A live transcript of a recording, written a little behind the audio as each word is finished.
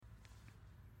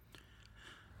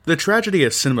The Tragedy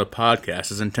of Cinema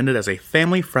podcast is intended as a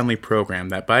family-friendly program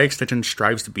that by extension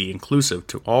strives to be inclusive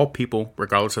to all people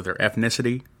regardless of their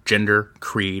ethnicity, gender,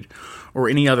 creed, or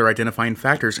any other identifying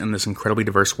factors in this incredibly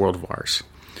diverse world of ours.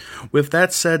 With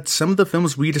that said, some of the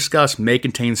films we discuss may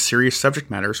contain serious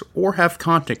subject matters or have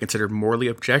content considered morally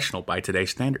objectionable by today's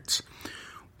standards.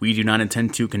 We do not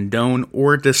intend to condone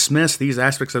or dismiss these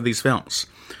aspects of these films,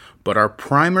 but our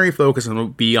primary focus will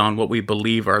be on what we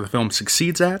believe the film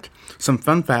succeeds at, some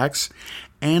fun facts,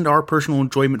 and our personal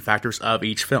enjoyment factors of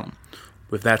each film.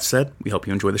 With that said, we hope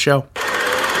you enjoy the show.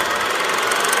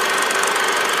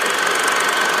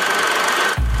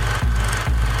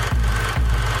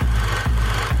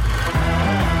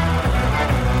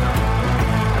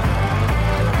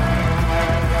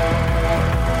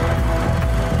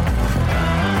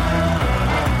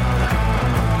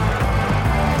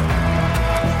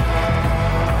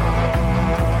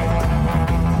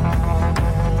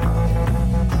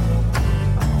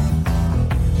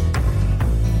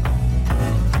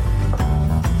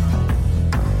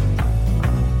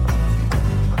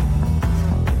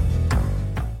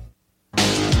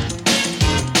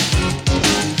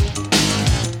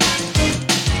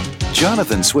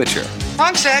 Jonathan Switcher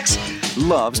I'm Sex.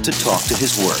 loves to talk to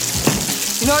his work.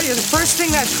 You know, you're the first thing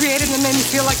I've created that made me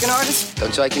feel like an artist.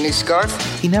 Don't you like your new scarf?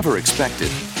 He never expected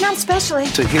Not especially.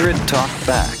 to hear it talk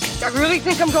back. I really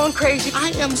think I'm going crazy. I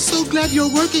am so glad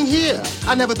you're working here.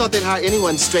 I never thought they'd hire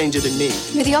anyone stranger than me.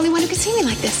 You're the only one who can see me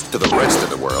like this. To the rest of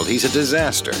the world, he's a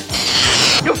disaster.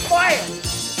 You're fired.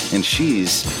 And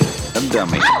she's a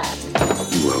dummy.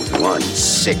 You are one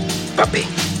sick puppy.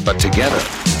 But together,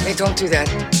 Hey, don't do that.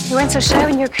 You weren't so shy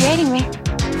when you were creating me.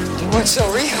 You weren't so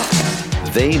real.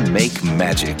 they make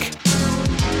magic.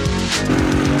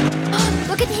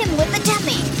 Look at him with the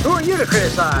dummy. Who are you to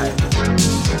criticize?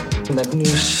 That new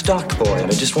stock boy,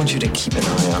 and I just want you to keep an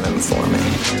eye on him for me.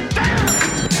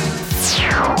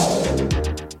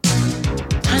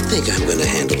 I think I'm gonna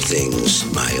handle things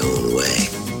my own way.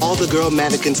 All the girl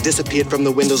mannequins disappeared from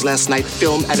the windows last night.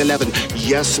 Film at 11.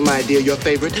 Yes, my dear, your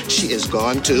favorite. She is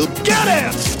gone too. Get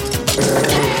him!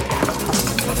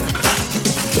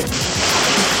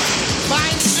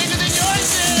 Mine's bigger than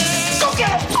yours is! Go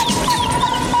get him!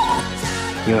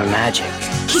 You're magic.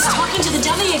 He's talking to the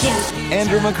dummy again.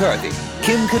 Andrew McCarthy,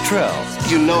 Kim Cattrall,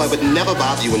 You know I would never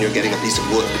bother you when you're getting a piece of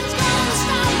wood.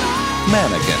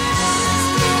 Mannequin.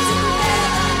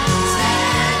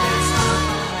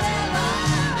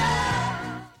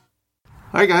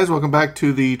 Hi guys, welcome back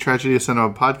to the Tragedy of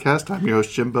Cinema podcast. I'm your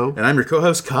host Jimbo. And I'm your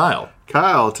co-host, Kyle.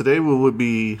 Kyle, today we will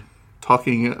be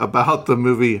talking about the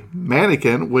movie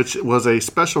Mannequin, which was a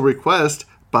special request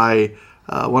by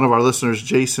one of our listeners,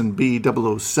 Jason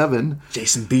B007.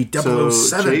 Jason B007.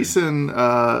 So Jason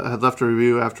had left a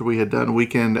review after we had done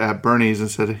Weekend at Bernie's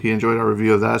and said he enjoyed our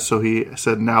review of that. So he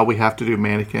said now we have to do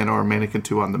Mannequin or Mannequin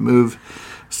 2 on the Move.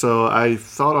 So I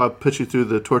thought I'd put you through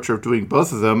the torture of doing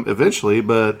both of them eventually,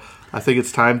 but I think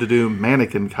it's time to do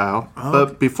Mannequin, Kyle. Oh.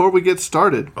 But before we get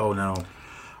started, Oh, no.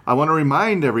 I want to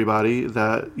remind everybody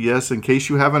that, yes, in case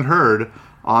you haven't heard,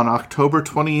 on October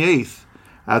 28th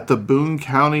at the Boone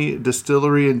County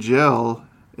Distillery and Jail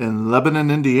in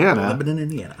Lebanon, Indiana,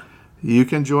 you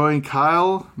can join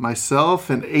Kyle, myself,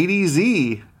 and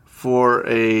ADZ for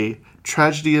a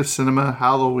Tragedy of Cinema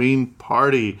Halloween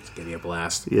party. It's going to be a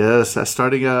blast. Yes, that's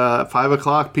starting at 5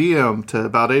 o'clock p.m. to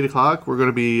about 8 o'clock. We're going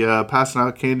to be passing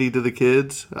out candy to the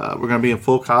kids. We're going to be in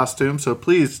full costume, so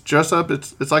please dress up.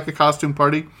 It's like a costume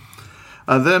party.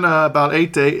 And then about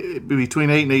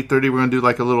between 8 and 8:30, we're going to do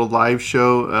like a little live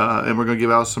show, and we're going to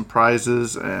give out some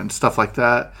prizes and stuff like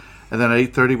that. And then at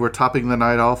 8:30, we're topping the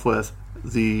night off with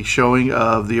the showing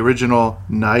of the original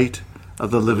Night of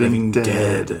the Living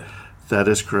Dead. That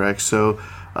is correct. So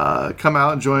come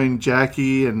out and join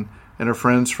Jackie and her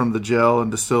friends from the jail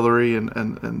and distillery and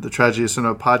the Tragedy of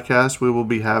Cinema podcast. We will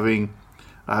be having,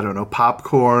 I don't know,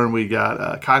 popcorn. We got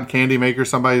a cotton candy maker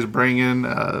somebody's bringing,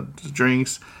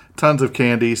 drinks, tons of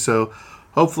candy. So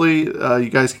hopefully you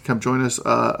guys can come join us.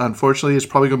 Unfortunately, it's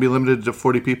probably going to be limited to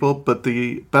 40 people. But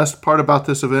the best part about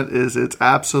this event is it's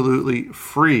absolutely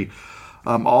free.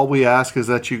 All we ask is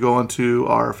that you go onto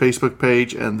our Facebook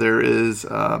page, and there is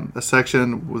a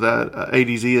section that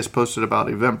ADZ has posted about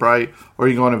Eventbrite, or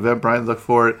you can go on Eventbrite and look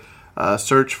for it,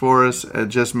 search for us,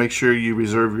 and just make sure you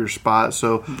reserve your spot.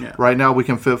 So right now we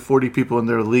can fit 40 people in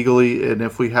there legally, and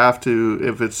if we have to,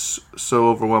 if it's so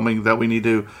overwhelming that we need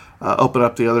to open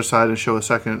up the other side and show a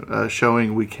second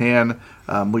showing, we can.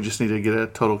 We just need to get a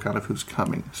total count of who's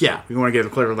coming. So. Yeah, we want to get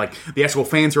it clear. Like the actual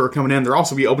fans who are coming in, they're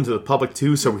also be open to the public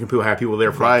too, so we can have people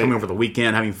there for coming over the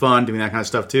weekend, having fun, doing that kind of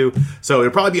stuff too. So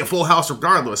it'll probably be a full house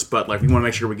regardless. But like we want to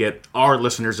make sure we get our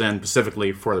listeners in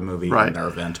specifically for the movie and our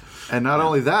event. And not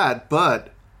only that,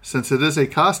 but since it is a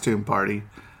costume party,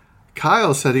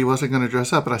 Kyle said he wasn't going to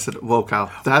dress up, and I said, "Whoa,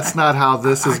 Kyle, that's not how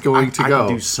this is going to go." I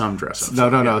can do some dress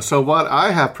up. No. So what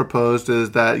I have proposed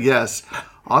is that yes.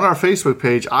 On our Facebook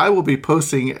page, I will be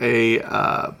posting a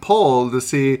poll to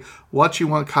see what you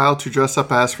want Kyle to dress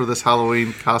up as for this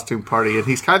Halloween costume party. And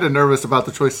he's kind of nervous about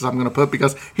the choices I'm going to put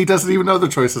because he doesn't even know the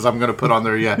choices I'm going to put on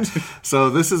there yet. So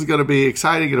this is going to be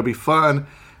exciting. It'll be fun.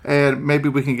 And maybe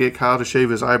we can get Kyle to shave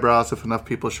his eyebrows if enough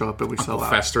people show up and we sell out.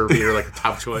 Fester would be like a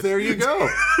top choice. There you go.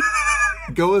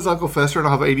 Go as Uncle Fester and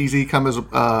I'll have ADZ come as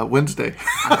Wednesday.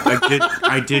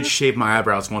 I did shave my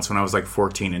eyebrows once when I was like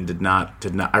 14 and did not.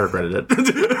 I regretted it.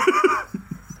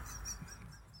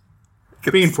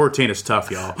 Being 14 is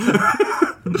tough, y'all.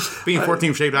 Being 14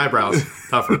 with shaved eyebrows,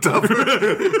 tougher.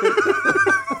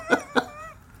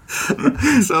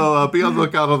 So be on the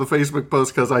lookout on the Facebook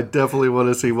post because I definitely want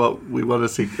to see what we want to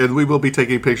see. And we will be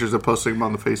taking pictures and posting them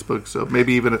on the Facebook. So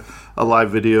maybe even a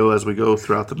live video as we go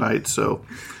throughout the night. So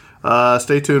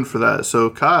stay tuned for that. So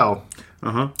Kyle,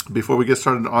 before we get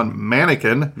started on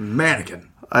Mannequin,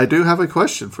 I do have a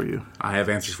question for you. I have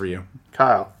answers for you.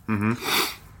 Kyle,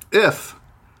 if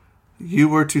you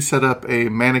were to set up a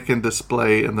mannequin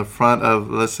display in the front of,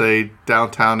 let's say,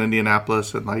 downtown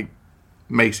Indianapolis and like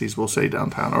Macy's, we'll say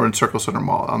downtown, or in Circle Center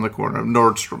Mall on the corner of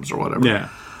Nordstrom's or whatever. Yeah.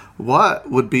 What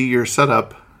would be your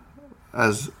setup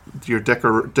as your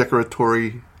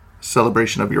decoratory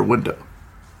celebration of your window?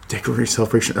 Decoratory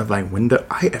celebration of my window?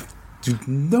 I have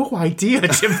no idea,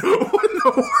 Jim. What in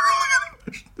the world?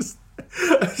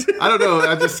 I don't know.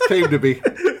 That just came to me. I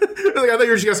thought you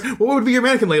were just going, what would be your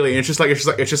mannequin lately? And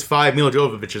it's just 5 Mila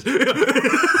Jovoviches.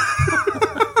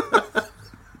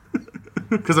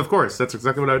 Because of course, that's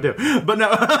exactly what I would do. But no,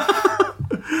 I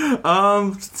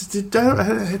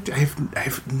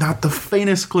have not the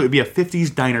faintest clue. It'd be a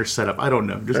 50s diner setup. I don't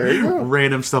know, just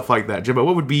random stuff like that. Jimbo,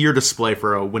 what would be your display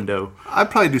for a window? I'd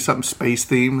probably do something space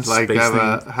themed, like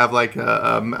have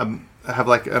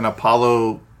like an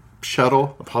Apollo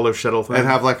shuttle thing, and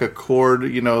have like a cord,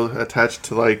 attached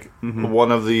to like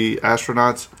one of the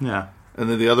astronauts. Yeah, and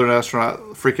then the other astronaut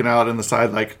freaking out in the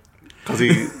side, like. Because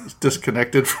he's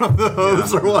disconnected from the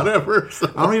hose or whatever.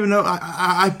 So. I don't even know.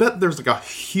 I bet there's like a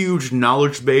huge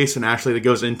knowledge base and actually that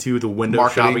goes into the window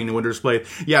shopping and window display.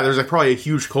 Yeah, there's like probably a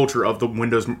huge culture of the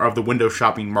window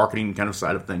shopping marketing kind of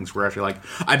side of things. Where actually, like,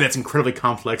 I bet it's incredibly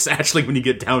complex. Actually, when you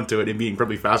get down to it, and be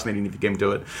incredibly fascinating if you came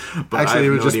to it. But actually, I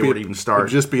have no idea where to even start. It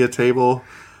would just be a table.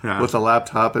 Yeah. With a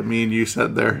laptop and me and you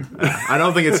sitting there. I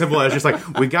don't think it's simple as just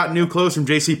like, we got new clothes from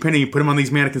JCPenney, put them on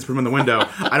these mannequins, put them in the window.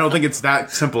 I don't think it's that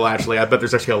simple, actually. I bet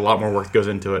there's actually a lot more work that goes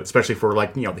into it, especially for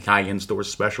like, the high-end stores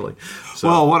especially. So.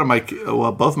 Well,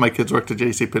 both of my kids worked at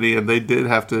JCPenney and they did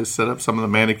have to set up some of the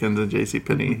mannequins in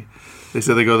JCPenney. They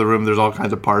said they go to the room, there's all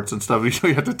kinds of parts and stuff.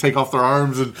 You have to take off their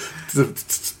arms and...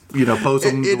 pose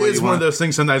them. It is one of those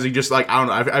things. Sometimes you just like, I don't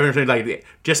know. I've understood like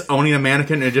just owning a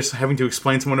mannequin and just having to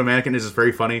explain someone a mannequin is just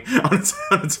very funny on its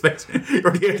face.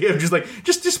 Or the idea of just like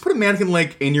just put a mannequin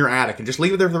like in your attic and just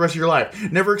leave it there for the rest of your life.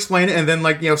 Never explain it, and then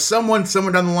like someone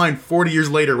down the line 40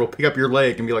 years later will pick up your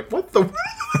leg and be like, what the.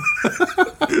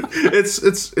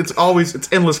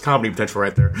 It's endless comedy potential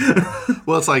right there.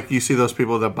 Well, it's like you see those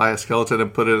people that buy a skeleton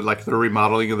and put it like they're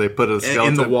remodeling and they put a skeleton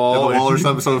in the wall or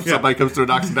something. So if somebody comes through and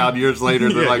knocks it down years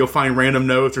later, they're like, you'll find random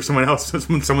notes or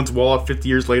someone's wall 50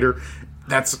 years later.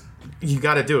 You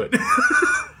got to do it.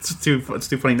 It's too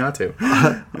funny not to.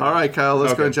 All right, Kyle,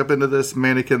 let's go and jump into this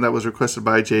mannequin that was requested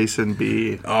by Jason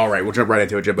B. All right, we'll jump right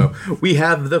into it, Jimbo. We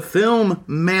have the film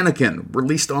Mannequin,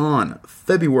 released on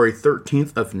February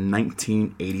 13th of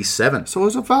 1987. So it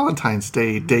was a Valentine's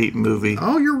Day date movie.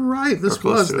 Oh, you're right.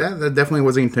 That definitely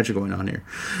was the intention going on here.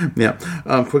 Yeah.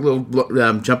 Quick little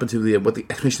jump into what the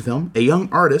explanation of the film. A young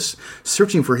artist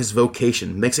searching for his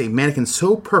vocation makes a mannequin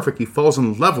so perfect he falls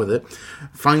in love with it.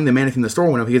 Finding the mannequin in the store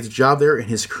window, he gets a job there, and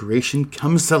his creation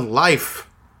comes to life.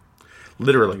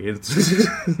 Literally, it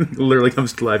literally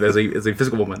comes to life as a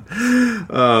physical woman.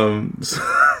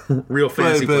 Real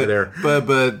fantasy play there.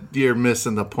 But you're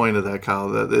missing the point of that, Kyle.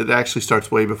 That it actually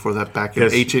starts way before that, back in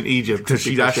ancient Egypt. Because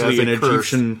she's actually an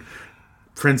Egyptian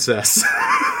princess.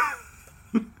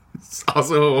 It's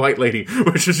also a white lady,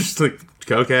 which is just like,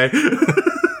 okay.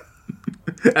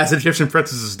 As Egyptian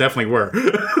princesses definitely were.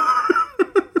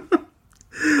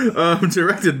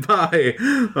 Directed by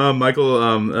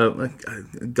Michael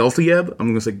Gottlieb. I'm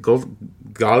going to say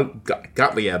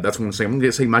Gottlieb. That's what I'm going to say. I'm going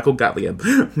to say Michael Gottlieb.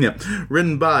 Yeah.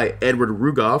 Written by Edward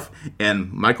Rugoff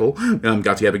and Michael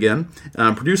Gottlieb again.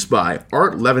 Produced by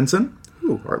Art Levinson.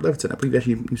 Ooh, Art Levinson. I believe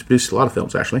he's produced a lot of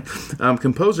films, actually.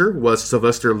 Composer was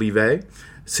Sylvester Levay.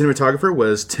 Cinematographer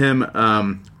was Tim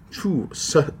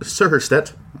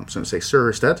Serherstedt. I'm just going to say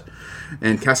Serherstedt.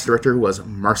 And cast director was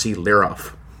Marcy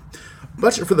Leroff.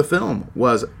 Budget for the film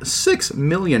was $6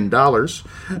 million.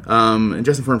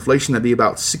 Adjusted for inflation, that'd be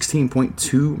about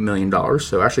 $16.2 million.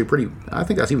 So actually pretty, I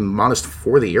think that's even modest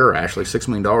for the era, actually. $6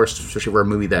 million, especially for a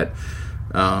movie that,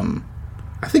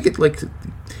 I think it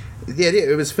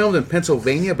it was filmed in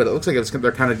Pennsylvania, but it looks like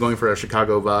they're kind of going for a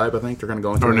Chicago vibe. I think they're kind of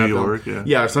going for New York, yeah.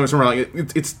 Yeah, somewhere like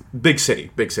it's big city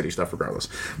stuff, regardless.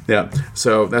 Yeah,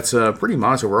 so that's pretty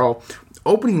modest overall.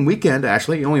 Opening weekend,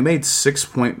 actually, it only made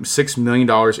 $6.6 million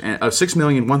and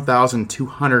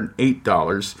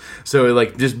 $6,001,208. So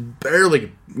it just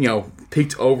barely,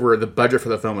 peaked over the budget for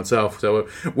the film itself. So it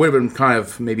would have been kind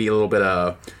of maybe a little bit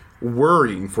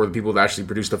worrying for the people that actually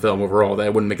produced the film overall. That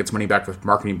it wouldn't make its money back with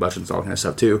marketing budgets and all that kind of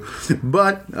stuff too.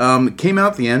 But it came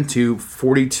out at the end to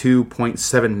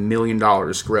 $42.7 million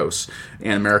gross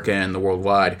in America and the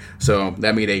worldwide. So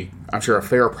that made I'm sure a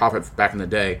fair profit back in the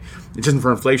day. Just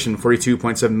for inflation,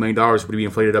 $42.7 million would be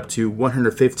inflated up to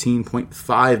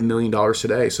 $115.5 million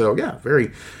today. So yeah,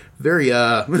 very, very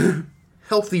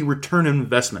healthy return on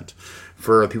investment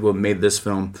for people who made this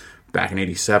film back in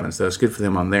 '87. So it's good for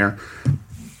them on there.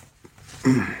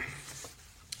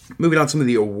 Moving on to some of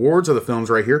the awards of the films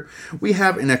right here. We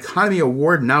have an Academy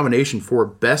Award nomination for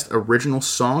Best Original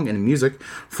Song and Music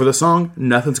for the song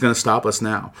Nothing's Gonna Stop Us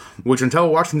Now. Which until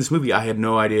watching this movie, I had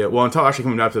no idea. Well, until actually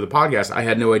coming out to the podcast, I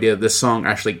had no idea this song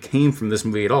actually came from this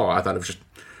movie at all. I thought it was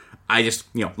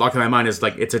locked in my mind as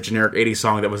it's a generic 80s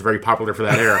song that was very popular for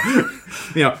that era.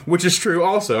 Which is true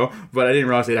also, but I didn't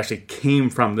realize it actually came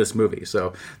from this movie.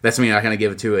 So that's something I kind of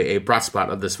give it to a bright spot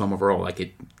of this film overall.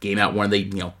 It came out one of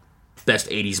the, best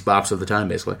 80s bops of the time,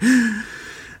 basically.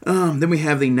 Then we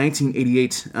have the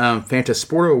 1988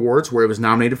 Fantasporto Awards, where it was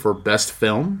nominated for Best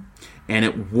Film, and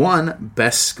it won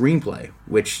Best Screenplay,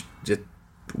 which just,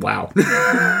 wow.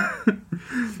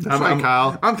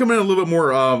 Kyle. I'm coming in a little bit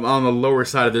more on the lower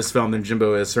side of this film than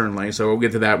Jimbo is, certainly, so we'll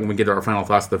get to that when we get to our final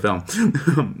thoughts of the film.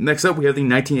 Next up, we have the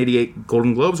 1988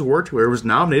 Golden Globes Award, where it was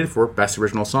nominated for Best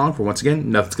Original Song for, once again,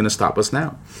 Nothing's Gonna Stop Us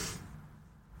Now.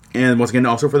 And once again,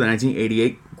 also for the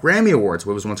 1988 Grammy Awards,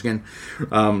 where it was once again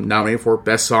nominated for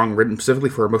Best Song Written specifically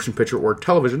for a motion picture or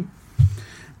television.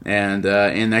 And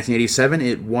in 1987,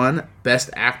 it won Best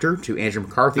Actor to Andrew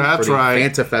McCarthy for the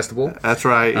Fanta Festival. That's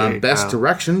right. Best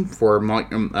Direction for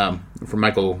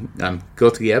Michael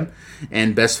Gottlieb,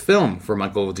 and Best Film for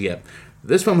Michael Gottlieb.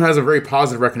 This film has a very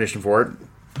positive recognition for it.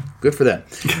 Good for them.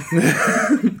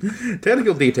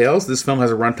 Technical details. This film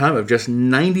has a runtime of just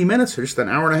 90 minutes, or just an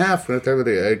hour and a half. A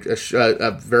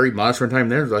very modest runtime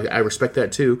there. I respect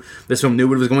that too. This film knew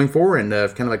what it was going for, and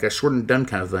kind of like a short and done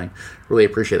kind of thing. Really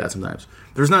appreciate that sometimes.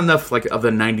 There's not enough of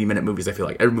the 90-minute movies. I feel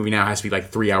like every movie now has to be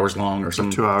 3 hours long or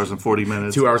something. 2 hours and 40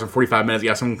 minutes. 2 hours and 45 minutes.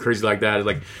 Yeah, something crazy like that.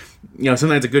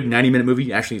 Sometimes a good 90-minute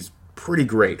movie actually is pretty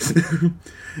great.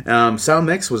 Sound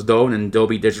mix was done in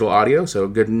Dolby Digital Audio, so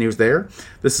good news there.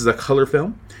 This is a color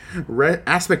film.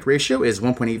 Aspect ratio is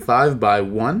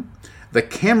 1.85:1. The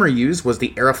camera used was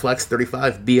the Arriflex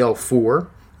 35 BL4.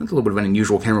 That's a little bit of an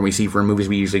unusual camera we see for movies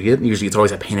we usually get. Usually it's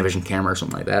always a Panavision camera or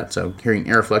something like that, so hearing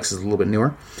Arriflex is a little bit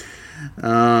newer.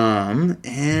 And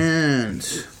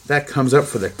that comes up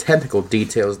for the technical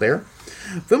details there.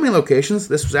 Filming locations,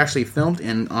 this was actually filmed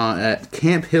at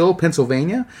Camp Hill,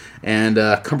 Pennsylvania, and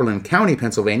Cumberland County,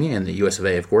 Pennsylvania, in the US of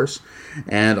A, of course,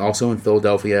 and also in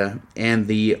Philadelphia, and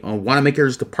the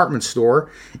Wanamaker's Department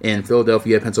Store in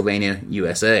Philadelphia, Pennsylvania,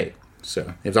 USA.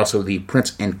 So it was also the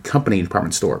Prince and Company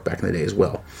department store back in the day as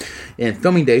well. And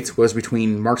filming dates was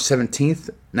between March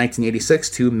 17th, 1986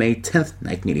 to May 10th,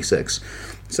 1986.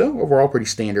 So overall, pretty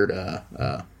standard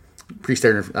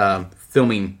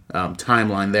filming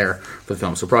timeline there for the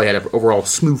film. So probably had an overall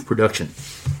smooth production.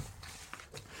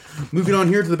 Moving on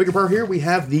here to the bigger part here, we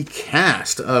have the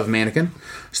cast of Mannequin.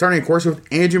 Starting, of course, with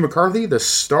Andrew McCarthy, the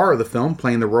star of the film,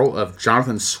 playing the role of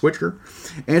Jonathan Switcher.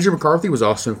 Andrew McCarthy was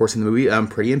also, of course, in the movie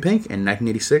Pretty in Pink in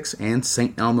 1986 and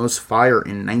St. Elmo's Fire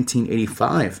in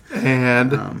 1985.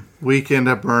 And Weekend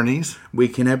at Bernie's.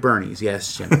 Weekend at Bernie's,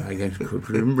 yes, Jim.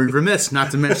 I'm remiss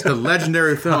not to mention the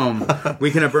legendary film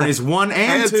Weekend at Bernie's 1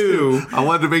 and 2. I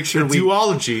wanted to make sure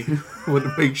duology.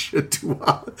 wanted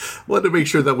to make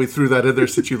sure that we threw that in there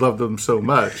since you love them so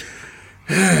much.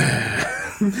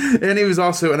 And he was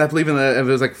also, and I believe it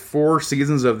was like 4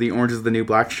 seasons of the Orange is the New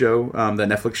Black show, the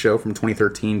Netflix show from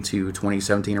 2013 to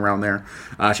 2017, around there.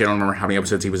 Actually, I don't remember how many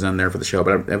episodes he was in there for the show,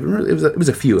 but it was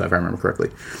a few, if I remember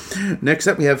correctly. Next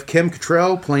up, we have Kim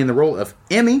Cattrall playing the role of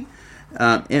Emmy.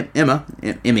 Emmy.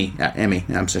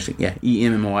 I'm sorry,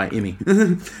 E-M-M-Y, Emmy.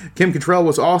 Kim Cattrall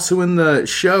was also in the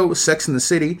show Sex and the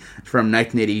City from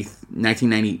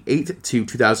 1998 to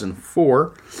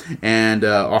 2004, and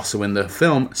also in the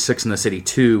film Sex and the City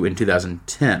 2 in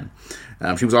 2010.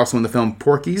 She was also in the film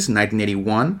Porky's in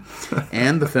 1981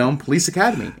 and the film Police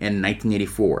Academy in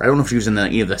 1984. I don't know if she was in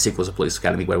any of the sequels of Police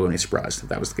Academy, but I wouldn't be surprised if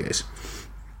that was the case.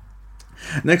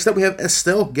 Next up, we have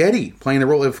Estelle Getty playing the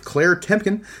role of Claire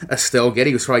Temkin. Estelle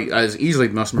Getty was probably easily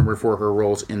the most remembered for her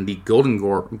roles in the Golden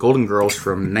Girls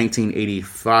from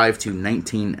 1985 to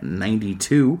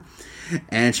 1992.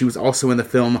 And she was also in the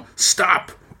film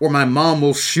Stop, or My Mom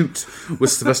Will Shoot with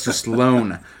Sylvester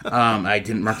Stallone. I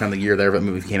didn't mark down the year there, but the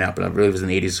movie came out, but I believe it was in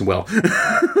the 80s as well.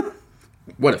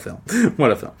 What a film.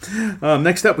 What a film.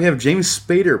 Next up, we have James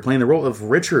Spader playing the role of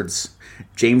Richards.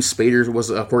 James Spader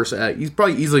was, of course, he's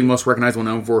probably easily most recognizable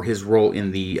known for his role in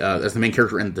as the main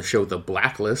character in the show The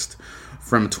Blacklist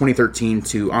from 2013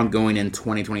 to ongoing in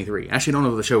 2023. Actually, I don't know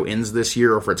if the show ends this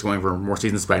year or if it's going for more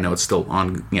seasons, but I know it's still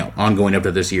ongoing up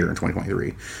to this year in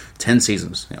 2023. 10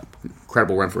 seasons.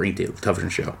 Incredible run for any television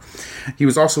show. He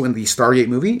was also in the Stargate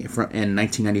movie in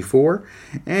 1994,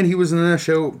 and he was in the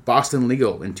show Boston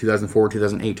Legal in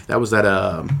 2004-2008. That was that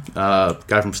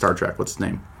guy from Star Trek. What's his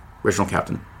name? Original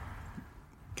Captain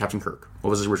Kirk.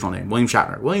 What was his original name? William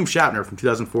Shatner from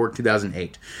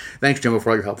 2004-2008. Thanks, Jimbo,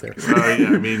 for all your help there. Yeah,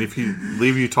 I mean, if you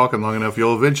leave you talking long enough,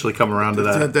 you'll eventually come around to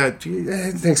that.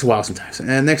 It takes a while sometimes.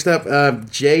 And next up,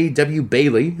 J.W.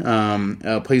 Bailey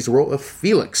plays the role of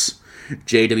Felix.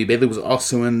 J.W. Bailey was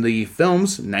also in the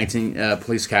films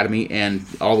Police Academy and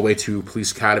all the way to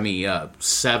Police Academy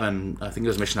 7. I think it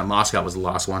was Mission on Moscow was the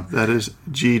last one. That is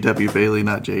G.W. Bailey,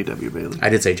 not J.W. Bailey. I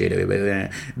did say J.W. Bailey.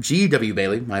 G.W.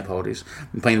 Bailey, my apologies,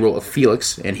 playing the role of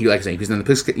Felix, and he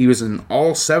was in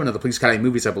all 7 of the Police Academy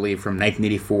movies, I believe, from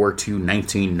 1984 to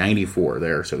 1994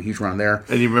 there, so huge run there.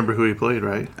 And you remember who he played,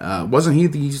 right? Wasn't he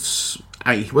the...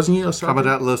 wasn't he a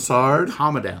Commandant Lassard?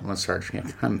 Commandant Lassard. Yeah,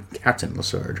 Captain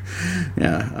Lassard.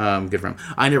 Yeah, good for him.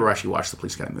 I never actually watched the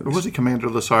Police Academy movies. Or was he Commander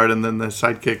Lassard and then the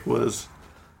sidekick was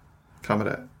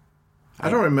Commandant? I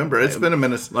don't remember. It's been a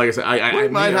minute. Like I said, we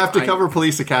might have to cover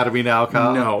Police Academy now,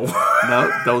 Kyle. No.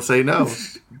 No, don't say no.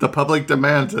 The public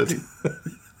demands it.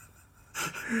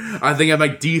 I think I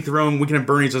might dethrone Weekend at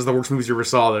Bernie's as the worst movies you ever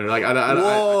saw. Like,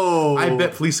 I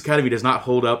bet Police Academy does not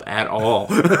hold up at all.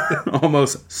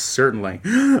 Almost certainly.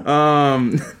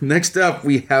 Next up,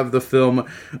 we have the film.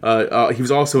 He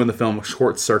was also in the film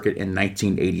Short Circuit in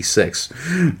 1986.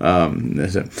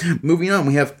 Moving on,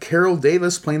 we have Carol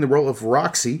Davis playing the role of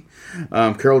Roxy.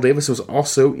 Carol Davis was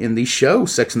also in the show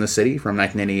Sex and the City from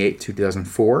 1998 to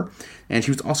 2004. And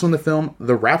she was also in the film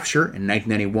The Rapture in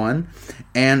 1991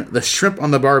 and The Shrimp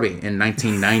on the Barbie in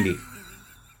 1990.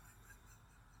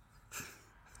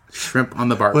 Shrimp on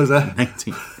the Barbie. Was that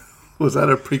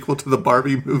a prequel to the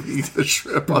Barbie movie, The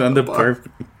Shrimp on the Barbie?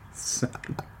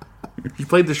 She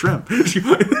played the shrimp.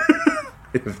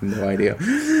 I have no idea.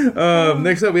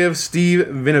 Next up, we have Steve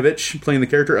Vinovich playing the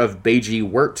character of Beiji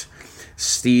Wirt.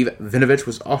 Steve Vinovich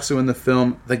was also in the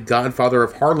film The Godfather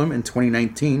of Harlem in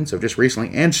 2019, so just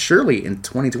recently, and Shirley in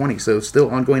 2020, so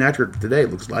still ongoing actor today, it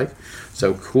looks like.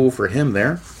 So cool for him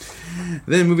there.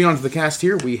 Then moving on to the cast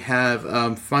here, we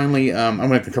have finally, I'm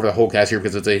going to cover the whole cast here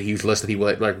because it's a huge list of people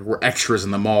that were extras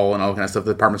in the mall and all kind of stuff,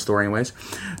 the department store anyways.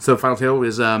 So the final tale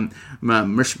is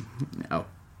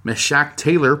Meshach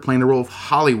Taylor playing the role of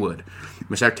Hollywood.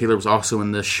 Meshach Taylor was also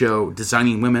in the show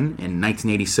Designing Women in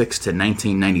 1986 to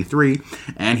 1993,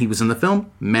 and he was in the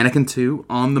film Mannequin 2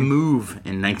 On the Move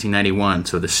in 1991,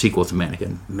 so the sequel to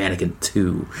Mannequin, Mannequin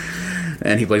 2.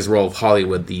 And he plays the role of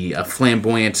Hollywood, the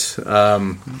flamboyant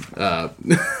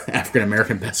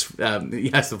African-American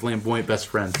the flamboyant best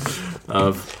friend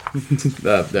of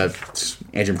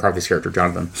Andrew McCarthy's character,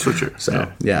 Jonathan. Switcher.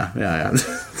 So, yeah.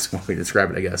 That's one way to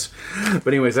describe it, I guess.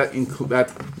 But anyways,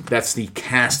 that's the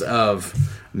cast of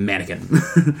Mannequin.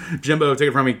 Jimbo, take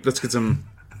it from me. Let's get some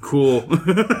cool.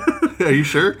 Are you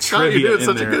sure? You're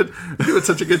doing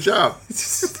such a good job.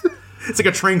 It's like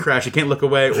a train crash. You can't look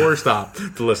away or stop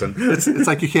to listen. It's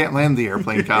like you can't land the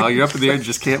airplane, Kyle. You're up in the air and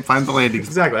just can't find the landing.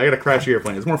 Exactly. I got to crash the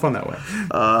airplane. It's more fun that way.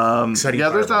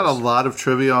 There's not a lot of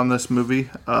trivia on this movie.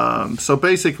 So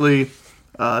basically,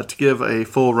 to give a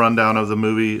full rundown of the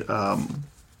movie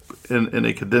in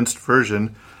a condensed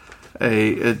version,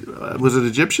 was it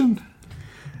Egyptian?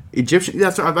 Egyptian?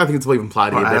 I think it's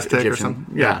implied. Or Aztec or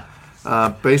something? Yeah.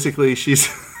 Basically, she's...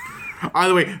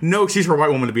 Either way, no excuse for a white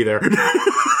woman to be there.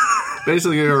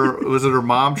 Basically, was it her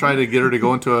mom trying to get her to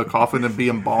go into a coffin and be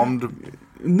embalmed?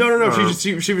 No.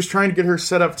 She was trying to get her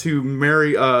set up to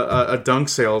marry a dung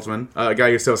salesman, a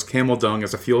guy who sells camel dung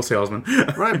as a fuel salesman.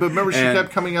 Right, but remember, she kept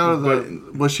coming out of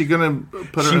the... Was she going to put her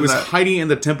in that... She was hiding in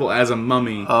the temple as a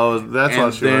mummy. Oh, that's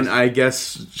what she was. And then I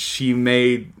guess she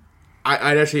made...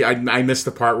 I missed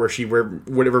the part where she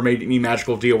whatever made any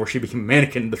magical deal where she became a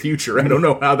mannequin in the future. I don't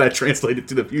know how that translated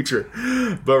to the future,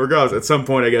 but regardless, at some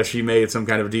point I guess she made some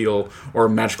kind of deal or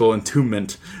magical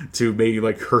entombment to maybe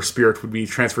like her spirit would be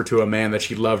transferred to a man that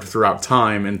she loved throughout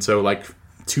time, and so like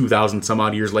 2,000 some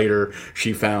odd years later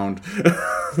she found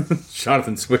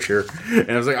Jonathan Switcher, and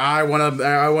I was like, I want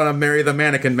to marry the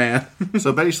mannequin man.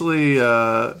 So basically,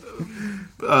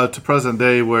 to present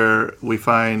day, where we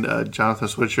find Jonathan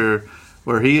Switcher,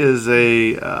 where he is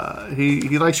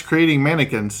he likes creating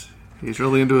mannequins. He's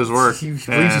really into his work. He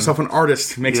believes himself an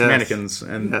artist, makes mannequins,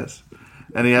 and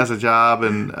and he has a job,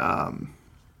 and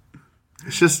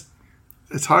it's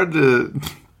hard to,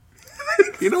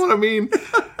 you know what I mean.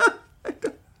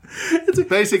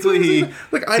 Basically,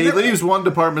 he leaves one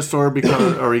department store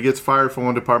or he gets fired from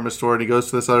one department store, and he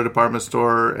goes to this other department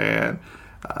store, and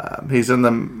he's in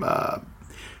the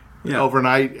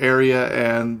overnight area,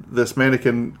 and this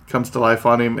mannequin comes to life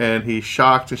on him, and he's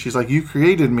shocked, and she's like, "You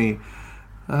created me,"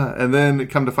 and then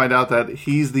come to find out that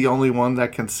he's the only one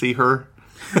that can see her.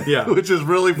 Yeah, which is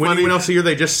really funny. When anyone else see her,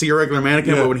 they just see a regular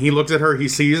mannequin. But when he looks at her, he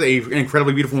sees an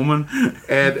incredibly beautiful woman.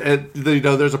 And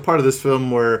there's a part of this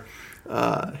film where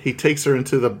he takes her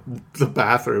into the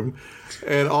bathroom,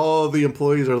 and all the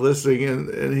employees are listening,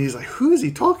 and he's like, "Who is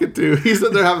he talking to?" He's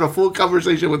in there having a full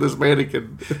conversation with this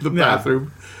mannequin in the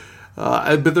bathroom.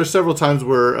 But there's several times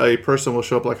where a person will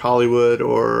show up, like Hollywood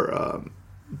or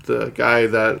the guy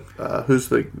that who's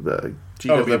the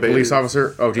GW the police officer.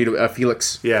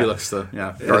 Felix. Yeah, Felix, the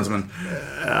guardsman.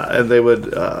 And they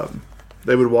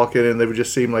would walk in, and they would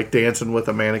just seem like dancing with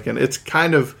a mannequin. It's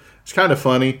kind of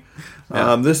funny.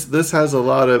 Yeah. This has a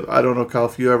lot of, I don't know, Kyle,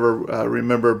 if you ever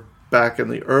remember back in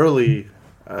the early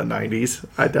 90s,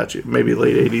 I doubt you, maybe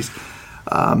late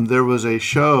 80s, there was a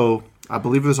show, I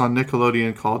believe it was on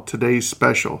Nickelodeon, called Today's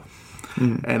Special.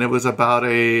 Mm. And it was about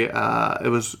it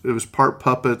was part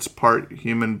puppets, part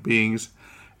human beings,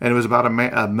 and it was about a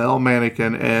male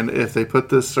mannequin, and if they put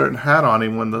this certain hat on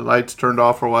him when the lights turned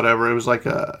off or whatever, it was like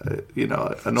an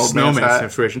old man's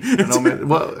hat situation.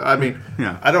 Well, I mean,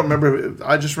 I don't remember.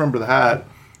 I just remember the hat.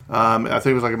 I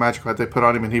think it was like a magic hat they put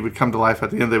on him, and he would come to life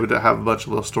at the end. They would have a bunch of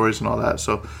little stories and all that.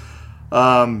 So,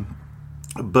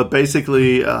 but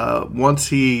basically, once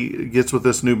he gets with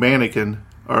this new mannequin,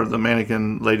 or the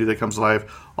mannequin lady that comes to life,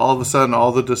 all of a sudden,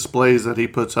 all the displays that he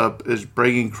puts up is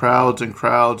bringing crowds and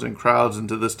crowds and crowds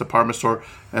into this department store,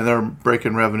 and they're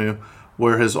breaking revenue.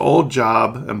 Where his old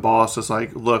job and boss is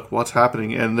like, "Look, what's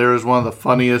happening?" And there is one of the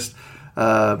funniest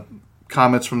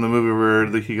comments from the movie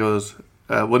where he goes,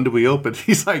 "When do we open?"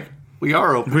 He's like, "We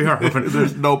are open. We are open."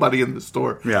 There's nobody in the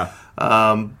store. Yeah.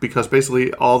 Because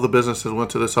basically all the businesses went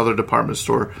to this other department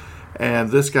store.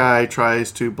 And this guy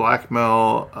tries to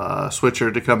blackmail Switcher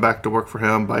to come back to work for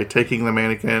him by taking the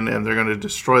mannequin, and they're going to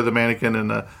destroy the mannequin in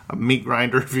a meat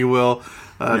grinder, if you will,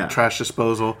 trash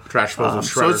disposal.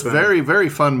 So it's very, very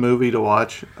fun movie to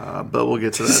watch, but we'll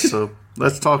get to that. So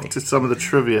let's talk to some of the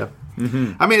trivia.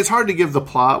 Mm-hmm. I mean, it's hard to give the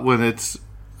plot when it's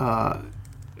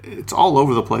all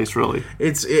over the place, really.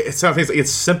 It's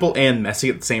simple and messy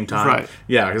at the same time. Right.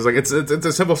 Yeah, because like it's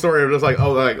a simple story of just like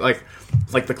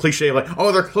like the cliche of like,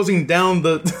 oh, they're closing down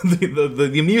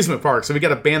the amusement park, so we got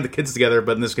to band the kids together.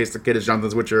 But in this case, the kid is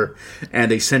Jonathan Switcher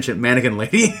and a sentient mannequin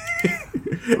lady,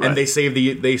 right. And they save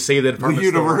the department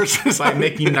universe by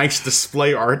making nice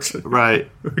display art. Right.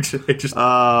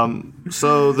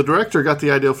 So the director got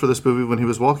the idea for this movie when he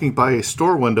was walking by a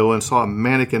store window and saw a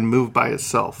mannequin move by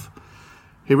itself.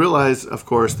 He realized, of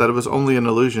course, that it was only an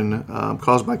illusion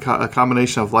caused by a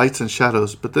combination of lights and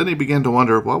shadows, but then he began to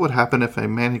wonder what would happen if a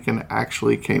mannequin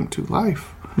actually came to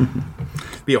life.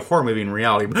 Be a horror movie in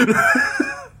reality.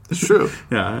 It's true.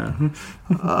 Yeah.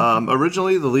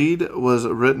 Originally, the lead was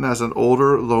written as an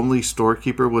older, lonely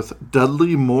storekeeper with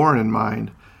Dudley Moore in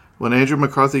mind. When Andrew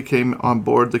McCarthy came on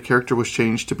board, the character was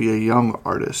changed to be a young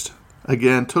artist.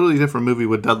 Again, totally different movie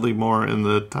with Dudley Moore in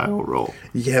the title role.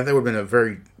 Yeah, that would have been a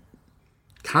very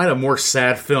kind of more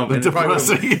sad film. And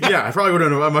depressing. I probably would have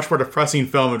been a much more depressing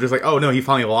film of just like, oh no, he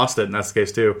finally lost it, and that's the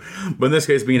case too. But in this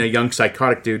case, being a young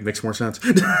psychotic dude makes more sense.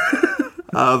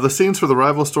 The scenes for the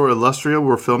rival store Illustria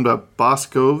were filmed at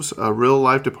Boscove's, a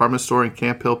real-life department store in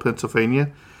Camp Hill,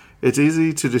 Pennsylvania. It's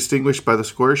easy to distinguish by the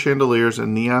square chandeliers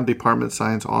and neon department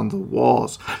signs on the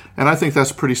walls. And I think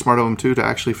that's pretty smart of them, too, to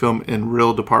actually film in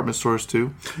real department stores,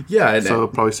 too. Yeah. So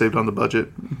probably saved on the budget.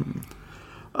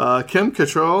 Kim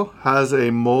Cattrall has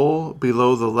a mole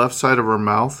below the left side of her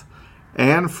mouth.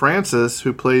 Anne Francis,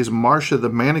 who plays Marcia the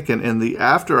mannequin in the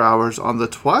After Hours on the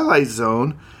Twilight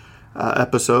Zone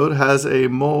episode, has a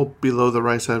mole below the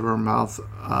right side of her mouth.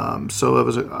 So it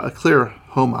was a clear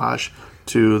homage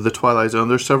to the Twilight Zone.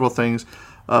 There's several things.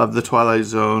 The Twilight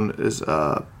Zone is,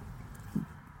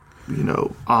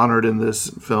 honored in this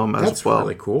film as well. That's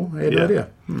really cool. I had no idea.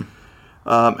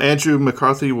 Andrew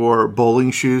McCarthy wore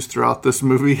bowling shoes throughout this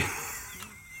movie.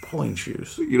 Bowling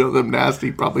shoes. Them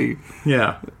nasty, probably.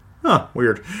 Yeah. Huh,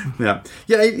 weird. Yeah.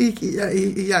 Yeah, he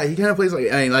kind of plays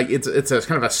it's a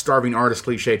kind of a starving artist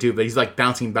cliche too, but he's like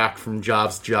bouncing back from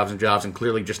jobs and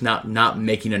clearly just not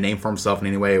making a name for himself in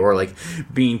any way, or like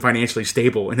being financially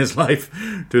stable in his life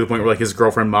to the point where like his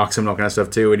girlfriend mocks him and all kind of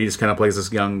stuff too, and he just kind of plays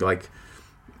this young, like,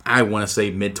 I want to say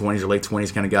mid-20s or late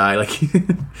 20s kind of guy. Like,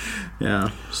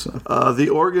 yeah. So. The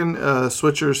organ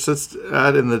Switcher sits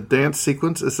at in the dance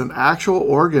sequence is an actual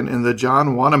organ in the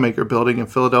John Wanamaker building in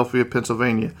Philadelphia,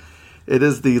 Pennsylvania. It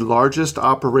is the largest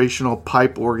operational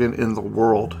pipe organ in the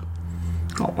world.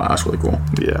 Oh, wow, that's really cool.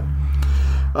 Yeah.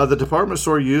 The department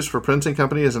store used for Printing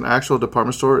Company is an actual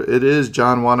department store. It is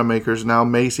John Wanamaker's, now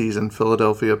Macy's, in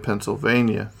Philadelphia,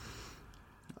 Pennsylvania.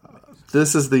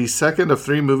 This is the second of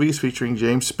 3 movies featuring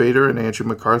James Spader and Andrew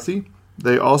McCarthy.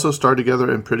 They also starred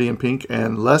together in Pretty in Pink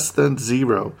and Less Than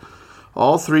Zero.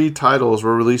 All 3 titles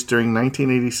were released during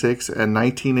 1986 and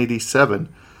 1987.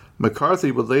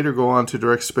 McCarthy would later go on to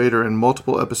direct Spader in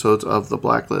multiple episodes of The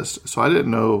Blacklist. So I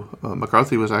didn't know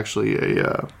McCarthy was actually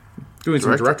a doing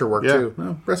some director work too.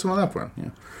 Well, rest him on that one.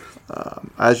 Yeah.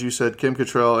 As you said, Kim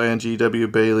Cattrall and G.W.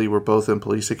 Bailey were both in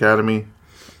Police Academy.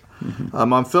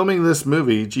 Mm-hmm. On filming this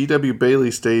movie, G.W.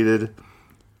 Bailey stated,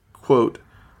 quote,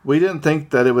 "We didn't think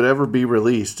that it would ever be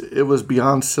released. It was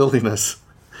beyond silliness.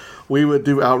 We would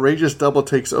do outrageous double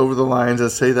takes over the lines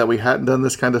and say that we hadn't done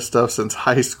this kind of stuff since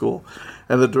high school.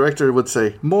 And the director would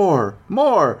say, more.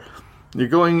 You're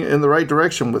going in the right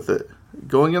direction with it.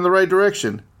 Going in the right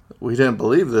direction. We didn't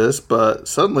believe this, but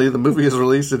suddenly the movie is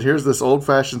released and here's this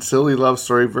old-fashioned silly love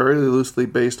story very loosely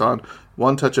based on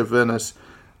One Touch of Venus,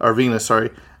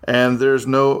 and there's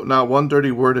not one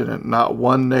dirty word in it, not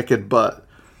one naked butt.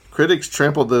 Critics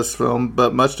trampled this film,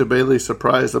 but much to Bailey's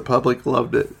surprise, the public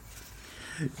loved it."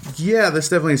 Yeah, this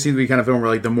definitely seems to be kind of film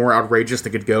where like the more outrageous it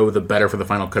could go, the better for the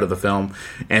final cut of the film,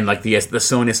 and like the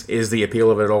silliness is the appeal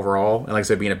of it overall. And like I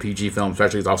said, being a PG film,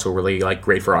 especially, is also really like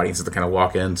great for audiences to kind of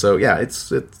walk in. So yeah,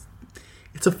 it's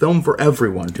a film for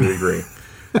everyone to a degree.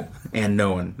 And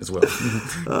no one as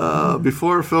well.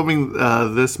 Before filming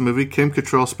this movie, Kim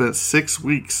Cattrall spent 6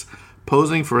 weeks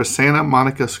posing for a Santa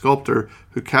Monica sculptor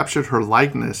who captured her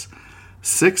likeness.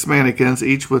 6 mannequins,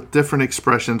 each with different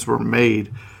expressions, were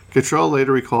made. Cattrall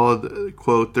later recalled,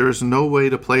 quote, "There is no way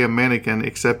to play a mannequin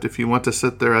except if you want to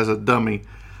sit there as a dummy.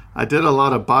 I did a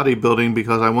lot of bodybuilding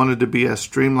because I wanted to be as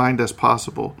streamlined as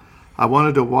possible. I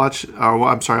wanted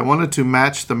to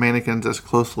match the mannequins as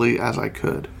closely as I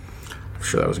could." I'm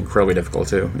sure that was incredibly difficult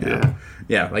too.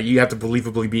 Yeah. Like you have to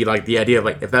believably be like the idea of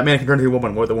like if that mannequin turned into a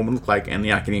woman, what would the woman look like? And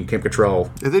the acting Kim Cattrall.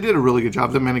 Yeah, they did a really good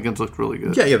job. The mannequins looked really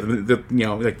good. Yeah.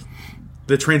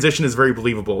 The transition is very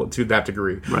believable to that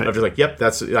degree. Right. Of just like, yep,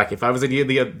 that's like if I was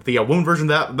the woman version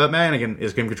of that mannequin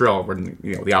is Kim Cattrall, when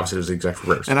the opposite is the exact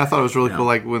reverse. And I thought it was really cool,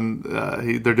 like when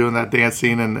they're doing that dance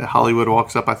scene and Hollywood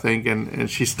walks up, I think, and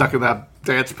she's stuck in that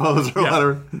dance pose or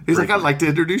whatever. He's like, "I'd like to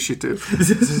introduce you to."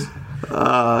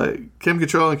 Kim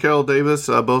Cattrall and Carol Davis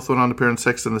both went on to appear in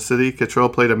Sex and the City.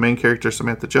 Cattrall played a main character,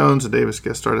 Samantha Jones, and Davis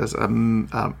guest starred as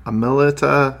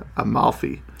Amelita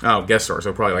Amalfi. Oh, guest star,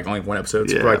 so probably like only 1 episode.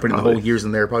 So probably putting the whole years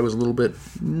in there probably was a little bit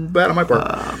bad on my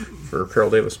part for Carol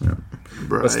Davis. Yeah.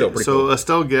 Right. But still pretty so cool.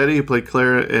 Estelle Getty, who played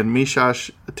Claire, and Mishash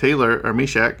Taylor,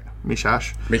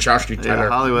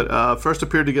 Hollywood, first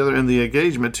appeared together in The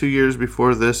Engagement 2 years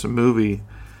before this movie.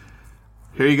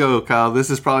 Here you go, Kyle.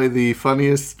 This is probably the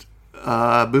funniest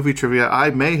movie trivia I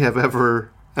may have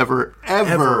ever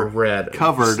read,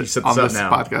 covered on this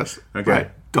podcast. Okay.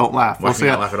 Right. Don't laugh. Watch me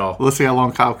not laugh at all. Let's see how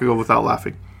long Kyle can go without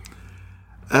laughing.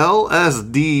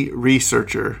 LSD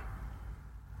researcher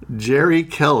Jerry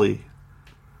Kelly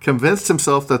convinced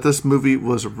himself that this movie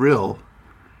was real.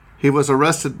 He was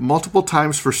arrested multiple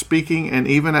times for speaking and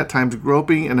even at times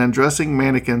groping and undressing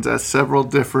mannequins at several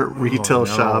different retail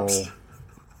shops.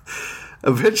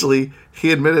 Eventually,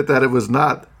 he admitted that it was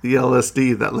not the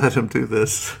LSD that led him to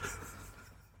this.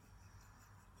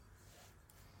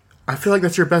 I feel like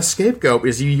that's your best scapegoat,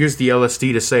 is you use the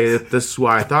LSD to say that this is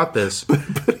why I thought this.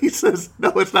 But he says,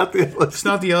 no, it's not the LSD. It's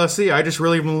not the LSD. I just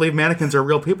really believe mannequins are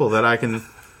real people that I can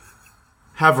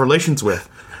have relations with.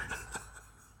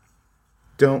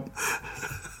 Don't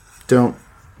do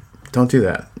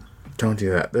that. Don't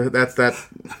do that. That's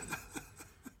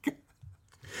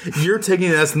You're taking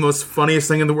it as the most funniest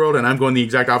thing in the world, and I'm going the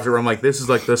exact opposite where I'm like, this is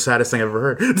like the saddest thing I've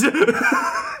ever heard.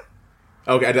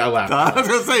 Okay, I laughed. I was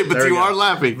going to say, but you are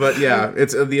laughing. But yeah,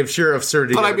 it's the sheer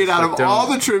absurdity. But I mean, out of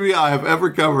all the trivia I have ever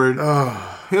covered,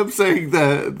 him saying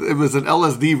that it was an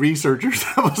LSD researcher.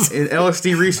 That was an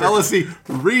LSD researcher.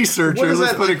 LSD researcher,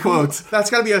 let's put in quotes. That's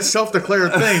got to be a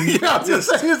self-declared thing. Yeah, is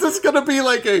this going to be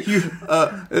like a...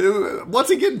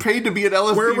 what's he getting paid to be an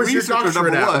LSD researcher? Where was your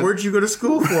doctorate at? Where'd you go to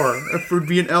school for? For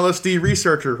be an LSD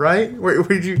researcher, right? Where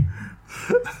did you...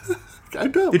 I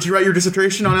know. Did you write your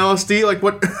dissertation on LSD? Like,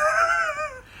 what...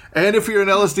 And if you're an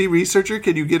LSD researcher,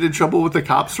 can you get in trouble with the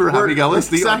cops for having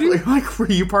LSD exactly, on you? Like, were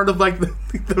you part of, like,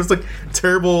 those, like,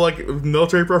 terrible, like,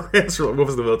 military programs? Or what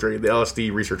was the military? The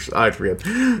LSD research? I forget.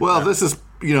 Well, this is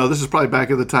probably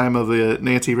back at the time of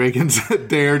Nancy Reagan's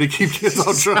dare to keep kids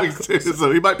on drugs, too.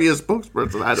 So he might be a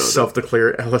spokesperson. I don't know.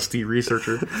 Self-declared LSD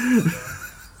researcher.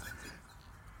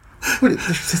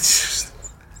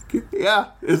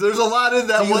 Yeah. There's a lot in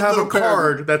that. Do you have a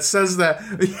card that says that...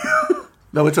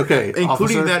 No, it's okay. Including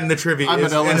Officer, that in the trivia. I'm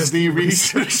an LSD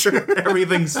researcher.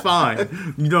 Everything's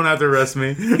fine. You don't have to arrest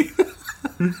me.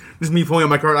 Just me pulling out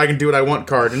my card. I can do what I want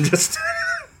card and just...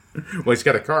 Well, he's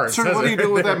got a card. Sir, what are you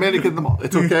doing with that mannequin in the mall?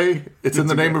 It's okay. It's in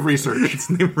the name of research. It's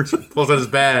in the name of research. Pulls out his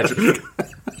badge.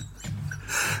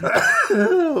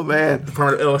 Oh, man.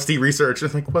 Part of LSD research.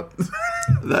 It's like, what?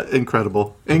 That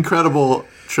incredible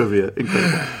trivia.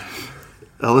 Incredible.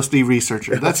 LSD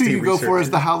researcher. That's who you go for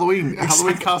as the Halloween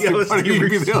costume party. You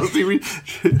be the LSD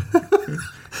researcher.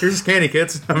 Here's candy,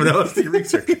 kids. I'm an LSD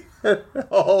researcher.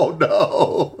 Oh,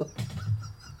 no.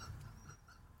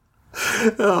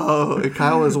 Oh,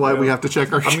 Kyle is why we have to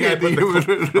check our candy.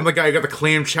 I'm the guy who got the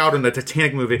clam chowder in the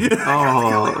Titanic movie.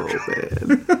 Oh,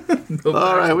 man.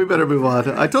 All right, we better move on.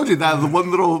 I told you that the one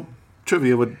little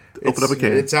trivia would open up a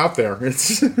can. It's out there.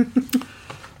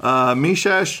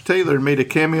 Mishash Taylor made a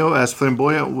cameo as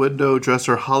flamboyant window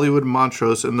dresser Hollywood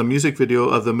Montrose in the music video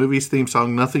of the movie's theme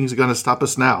song Nothing's Gonna Stop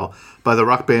Us Now by the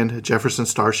rock band Jefferson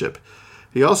Starship.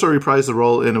 He also reprised the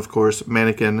role in, of course,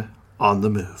 Mannequin on the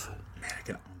Move.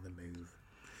 Mannequin on the Move.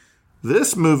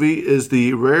 This movie is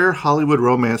the rare Hollywood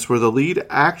romance where the lead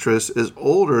actress is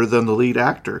older than the lead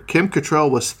actor. Kim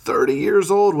Cattrall was 30 years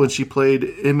old when she played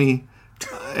Emmy.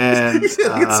 And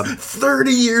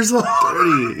 30 years old.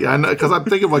 30, yeah, because I'm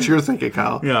thinking what you're thinking,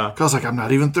 Kyle. Yeah, because like I'm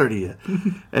not even 30 yet.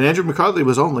 And Andrew McCarthy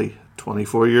was only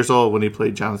 24 years old when he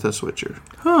played Jonathan Switcher.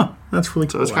 Huh, that's really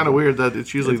cool. So it's kind of weird that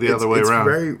it's usually the other way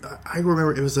around. I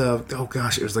remember it was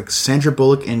it was like Sandra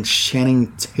Bullock and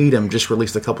Channing Tatum just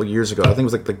released a couple years ago. I think it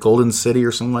was like The Golden City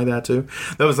or something like that too.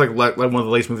 That was like one of the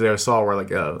latest movies I saw where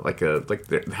there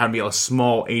had to be a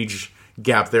small age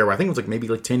gap there where I think it was like maybe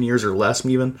like 10 years or less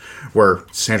even, where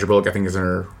Sandra Bullock I think is in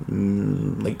her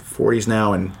late 40s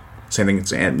now, and same thing,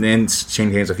 and Shane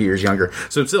Tatum's a few years younger,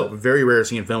 so it's still very rare to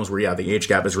see in films where the age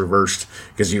gap is reversed,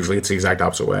 because usually it's the exact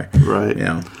opposite way. Right.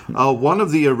 Yeah. One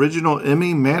of the original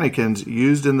Emmy mannequins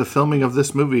used in the filming of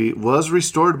this movie was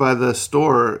restored by the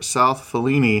store South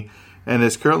Fellini and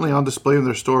is currently on display in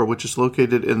their store, which is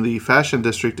located in the Fashion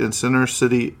District in Center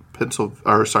City,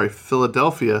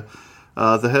 Philadelphia.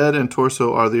 The head and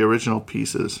torso are the original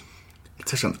pieces.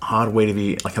 It's such an odd way to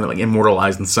be kind of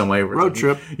immortalized in some way. Road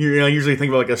trip. You usually think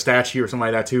about like a statue or something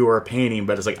like that too, or a painting,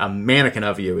 but it's like a mannequin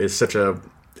of you is such a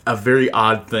very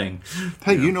odd thing.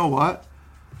 Hey, you know what,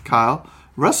 Kyle?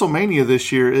 WrestleMania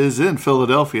this year is in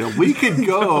Philadelphia. We could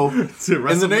go in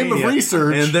the name of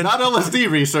research, and then, not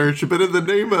LSD research, but in the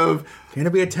name of... Can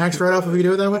it be a tax write-off if we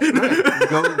do it that way?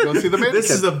 Go see the mannequin. This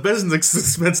is a business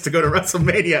expense to go to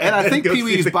WrestleMania. And I think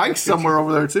Pee-wee's Bike's somewhere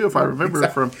over there, too, if I remember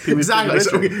from Pee-wee's. Exactly.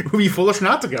 So we'd be foolish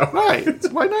not to go. Right.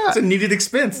 Why not? It's a needed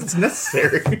expense. It's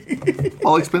necessary.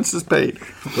 All expenses paid.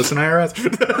 Listen, IRS.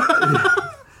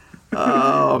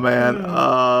 Oh, man.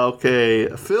 Okay.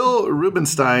 Phil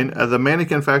Rubenstein, the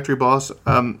mannequin factory boss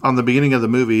on the beginning of the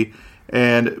movie,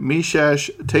 and Mishash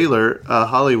Taylor,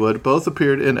 Hollywood, both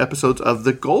appeared in episodes of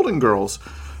The Golden Girls,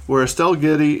 where Estelle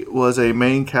Getty was a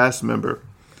main cast member.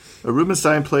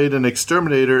 Rubenstein played an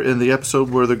exterminator in the episode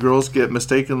where the girls get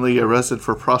mistakenly arrested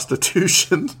for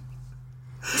prostitution.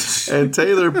 And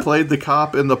Taylor played the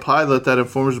cop in the pilot that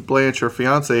informs Blanche her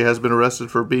fiancé has been arrested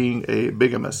for being a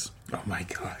bigamist. Oh my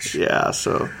gosh. Yeah,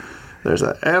 so there's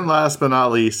that. And last but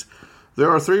not least, There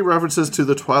are 3 references to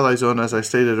the Twilight Zone, as I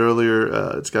stated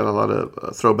earlier. It's got a lot of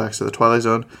throwbacks to the Twilight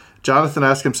Zone. Jonathan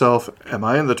asks himself, am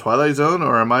I in the Twilight Zone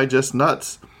or am I just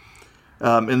nuts?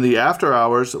 In the after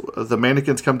hours, the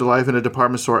mannequins come to life in a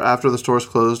department store after the store's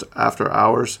closed after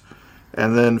hours.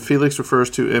 And then Felix refers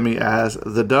to Emmy as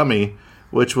the dummy,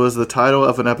 which was the title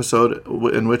of an episode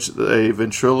in which a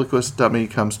ventriloquist dummy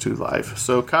comes to life.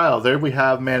 So, Kyle, there we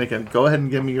have Mannequin. Go ahead and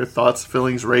give me your thoughts,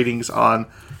 feelings, ratings on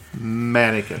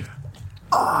Mannequin.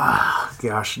 Oh,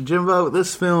 gosh. Jimbo,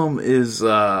 this film is...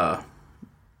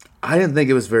 I didn't think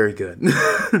it was very good.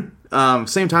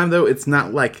 Same time, though, it's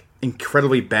not, like,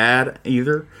 incredibly bad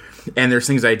either. And there's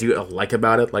things I do like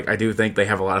about it. Like, I do think they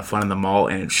have a lot of fun in the mall,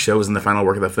 and it shows in the final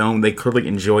work of the film. They clearly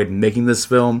enjoyed making this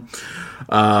film.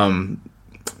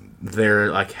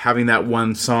 They're, like, having that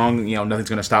one song, Nothing's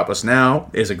Gonna Stop Us Now,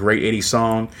 is a great 80s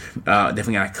song.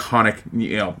 Definitely an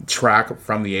iconic, track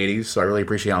from the 80s, so I really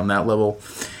appreciate it on that level.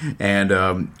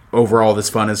 And overall, this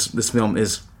film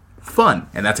is fun,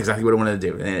 and that's exactly what I wanted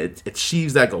to do. And it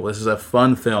achieves that goal. This is a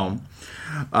fun film.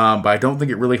 But I don't think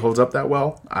it really holds up that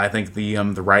well. I think the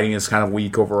writing is kind of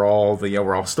weak overall. The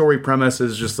overall story premise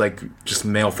is just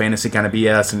male fantasy kind of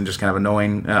BS and just kind of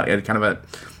annoying,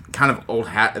 kind of old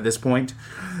hat at this point.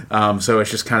 So it's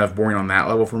just kind of boring on that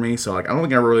level for me. So I don't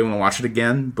think I really want to watch it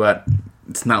again. But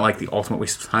it's not like the ultimate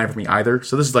waste of time for me either.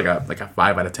 So this is like a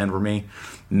 5 out of 10 for me,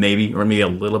 maybe a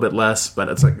little bit less. But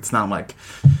it's not like.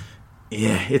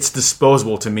 Yeah, it's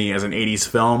disposable to me as an 80s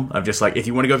film of just if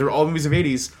you want to go through all the movies of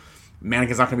 80s.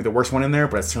 Mannequin's not going to be the worst one in there,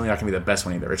 but it's certainly not going to be the best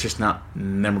one either. It's just not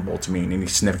memorable to me in any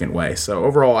significant way. So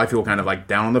overall, I feel kind of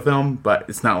down on the film, but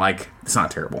it's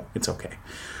not terrible. It's okay.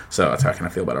 So that's how I kind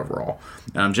of feel about it overall.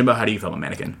 Jimbo, how do you feel about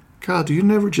Mannequin? God, do you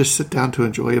never just sit down to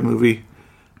enjoy a movie?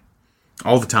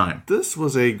 All the time. This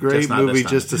was a great movie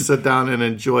just to sit down and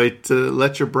enjoy, to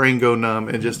let your brain go numb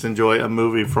and just enjoy a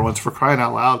movie for once. For crying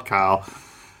out loud, Kyle.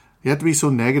 You have to be so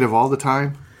negative all the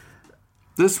time.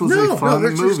 This was a fun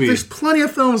movie. There's plenty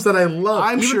of films that I love.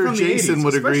 I'm sure Jason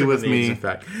would agree with me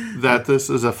that this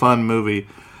is a fun movie.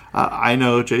 I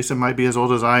know Jason might be as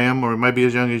old as I am, or he might be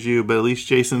as young as you, but at least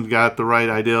Jason's got the right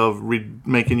idea of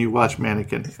making you watch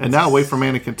Mannequin. And now wait for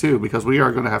Mannequin 2, because we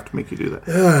are going to have to make you do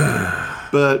that.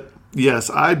 But yes,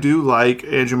 I do like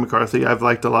Andrew McCarthy. I've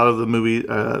liked a lot of the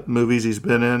movies he's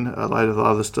been in. I liked a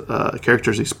lot of the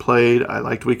characters he's played. I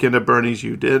liked Weekend at Bernie's.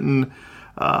 You didn't.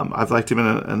 I've liked him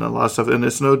in a lot of stuff, and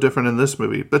it's no different in this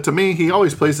movie. But to me, he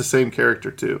always plays the same character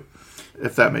too,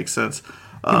 if that makes sense.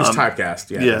 He was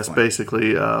typecast, yeah. Yes,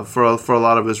 basically for a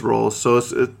lot of his roles. So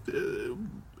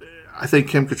I think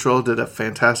Kim Cattrall did a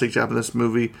fantastic job in this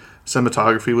movie.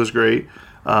 Cinematography was great,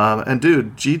 and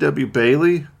dude, G.W.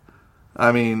 Bailey.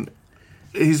 I mean,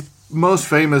 he's most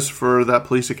famous for that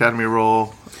Police Academy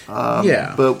role.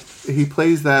 But he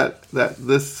plays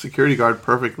this security guard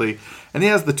perfectly. And he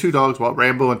has the 2 dogs,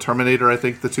 Rambo and Terminator, I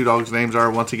think the 2 dogs' names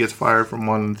are, once he gets fired from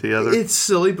one to the other. It's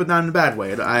silly, but not in a bad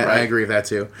way. I agree with that,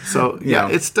 too. So, yeah,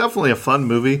 it's definitely a fun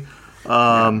movie.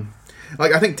 I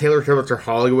think Taylor Character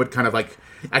Hollywood kind of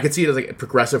I could see it as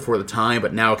progressive for the time,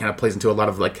 but now it kind of plays into a lot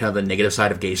of kind of the negative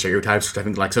side of gay stereotypes, which I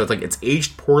think so it's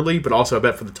aged poorly, but also I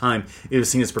bet for the time it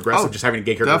was seen as progressive, just having a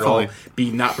gay character at all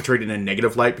be not portrayed in a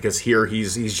negative light, because here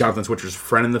he's Jonathan Switcher's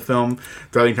friend in the film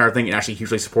throughout the entire thing, and actually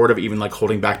hugely supportive, even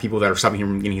holding back people that are stopping him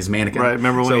from getting his Mannequin. Right,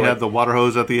 remember when he had the water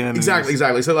hose at the end? Exactly. So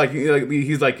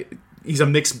he's a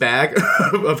mixed bag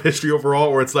of history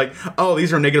overall, where it's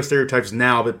these are negative stereotypes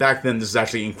now, but back then this is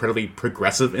actually incredibly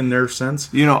progressive in their sense.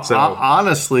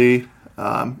 Honestly,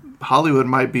 Hollywood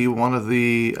might be one of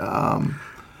the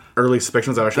earliest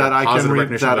depictions of actually positive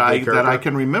recognition of a gay character that I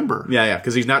can remember. Yeah,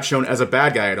 because he's not shown as a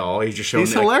bad guy at all. He's just shown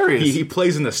hilarious. He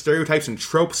plays in the stereotypes and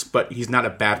tropes, but he's not a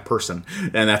bad person,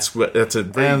 and that's a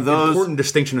very important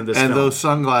distinction of this film. And those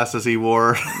sunglasses he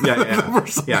wore, him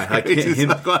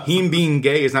being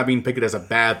gay is not being depicted as a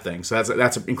bad thing. So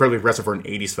that's incredibly impressive for an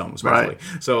 '80s film, especially. Right.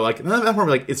 So that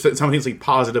part, it's something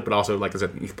positive, but also I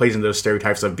said, he plays in those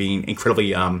stereotypes of being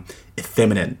incredibly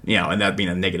effeminate, and that being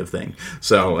a negative thing.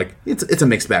 So it's a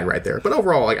mixed bag right there, but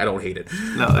overall, I don't hate it.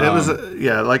 No, it was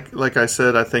like I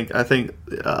said, I think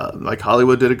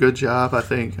Hollywood did a good job. I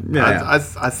think I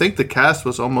think the cast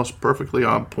was almost perfectly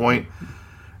on point.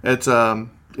 It's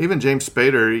even James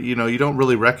Spader, you don't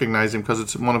really recognize him because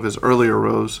it's one of his earlier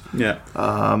roles. Yeah.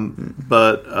 Even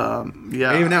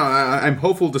now, I'm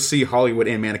hopeful to see Hollywood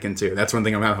and Mannequin too. That's one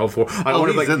thing I'm hopeful. I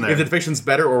wonder if the depiction's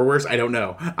better or worse. I don't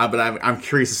know, but I'm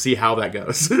curious to see how that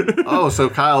goes. Oh, so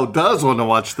Kyle does want to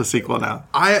watch the sequel now.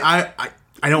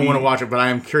 I don't want to watch it, but I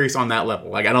am curious on that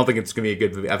level. Like, I don't think it's going to be a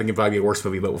good movie. I think it'll probably be a worse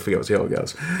movie, but we'll see how it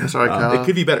goes. Sorry, Kyle. It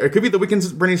could be better. It could be the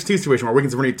Weekends at Bernie's 2 situation, where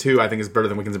Weekends at Bernie 2, I think, is better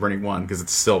than Weekends at Bernie 1, because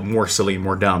it's still more silly and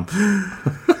more dumb.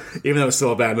 Even though it's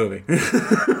still a bad movie.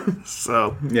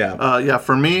 So, yeah.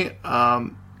 For me,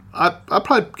 I'd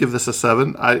probably give this a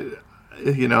 7.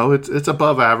 It's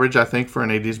above average, I think, for an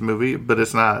 80s movie, but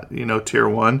it's not, tier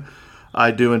 1.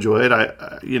 I do enjoy it.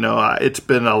 It's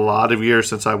been a lot of years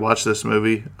since I watched this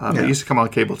movie. It used to come on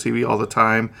cable TV all the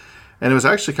time, and it was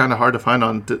actually kind of hard to find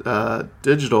on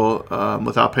digital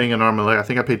without paying an arm and leg. I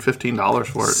think I paid $15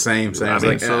 for it. Same. It's one of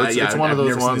those I've never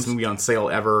ones. seen this movie on sale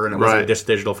ever, and it wasn't just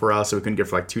digital for us, so we couldn't get it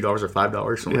for like $2 or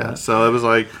 $5. Yeah, so it was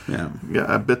like,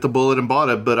 I bit the bullet and bought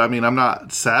it. But I mean, I'm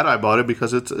not sad I bought it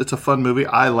because it's a fun movie.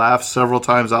 I laughed several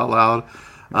times out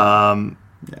loud.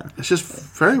 It's just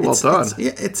very well done. To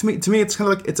me, it's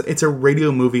kind of like it's a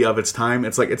radio movie of its time.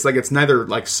 It's neither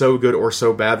like so good or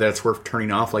so bad that it's worth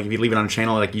turning off. Like if you leave it on a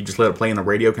channel, like you just let it play in the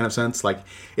radio kind of sense. Like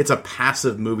it's a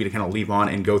passive movie to kind of leave on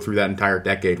and go through that entire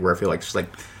decade. Where I feel like it's just like,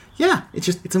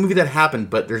 it's a movie that happened,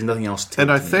 but there's nothing else to it.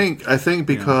 And I think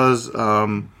because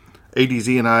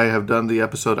ADZ and I have done the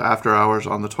episode After Hours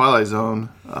on the Twilight Zone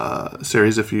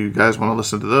series. If you guys want to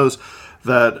listen to those,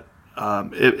 that.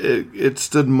 It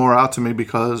stood more out to me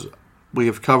because we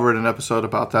have covered an episode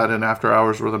about that in After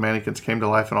Hours where the mannequins came to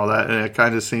life and all that, and I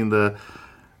kind of seen the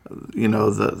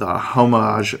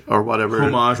homage or whatever.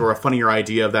 Homage or a funnier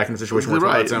idea of that kind of situation.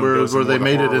 Right, where they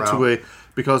made it into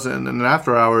because in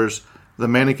After Hours, the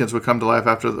mannequins would come to life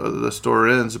after the store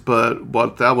ends, but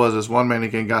what that was is one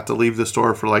mannequin got to leave the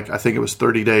store for I think it was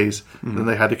 30 days. Mm-hmm. Then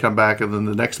they had to come back, and then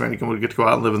the next mannequin would get to go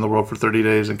out and live in the world for 30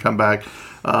 days and come back.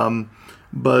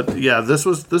 But yeah, this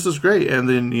was great, and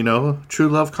then true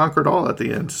love conquered all at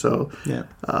the end. So they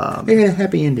had a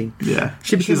happy ending. Yeah,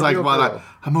 she's like, "Well,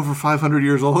 I'm over 500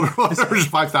 years old, or just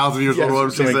 5,000 years old, or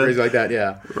something crazy like that."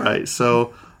 Yeah, right.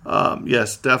 So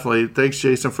yes, definitely. Thanks,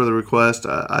 Jason, for the request.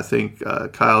 I think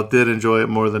Kyle did enjoy it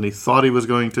more than he thought he was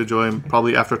going to enjoy. And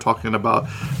probably after talking about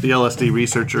the LSD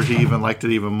researcher, he even liked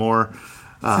it even more.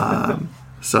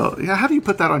 So yeah, how do you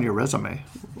put that on your resume?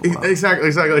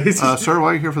 Exactly. Sir, why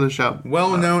are you here for the show?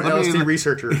 Well-known LSD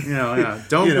researcher.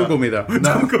 Don't Google me though.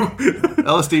 Don't Google me.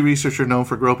 LSD researcher known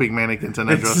for groping mannequins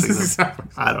and undressing them.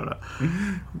 I don't know.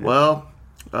 Well,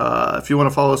 if you want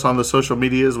to follow us on the social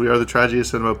medias, we are the Tragedy of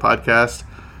Cinema podcast.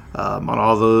 On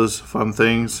all those fun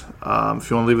things. If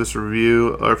you want to leave us a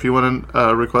review, or if you want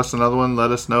to request another one,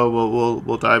 let us know.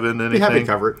 We'll dive into anything. Be happy to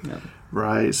cover it. Yeah.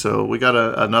 Right. So we got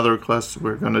another request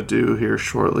we're going to do here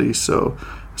shortly. So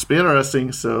it's be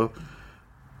interesting. So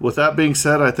with that being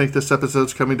said, I think this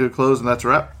episode's coming to a close, and that's a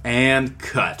wrap. And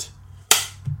cut.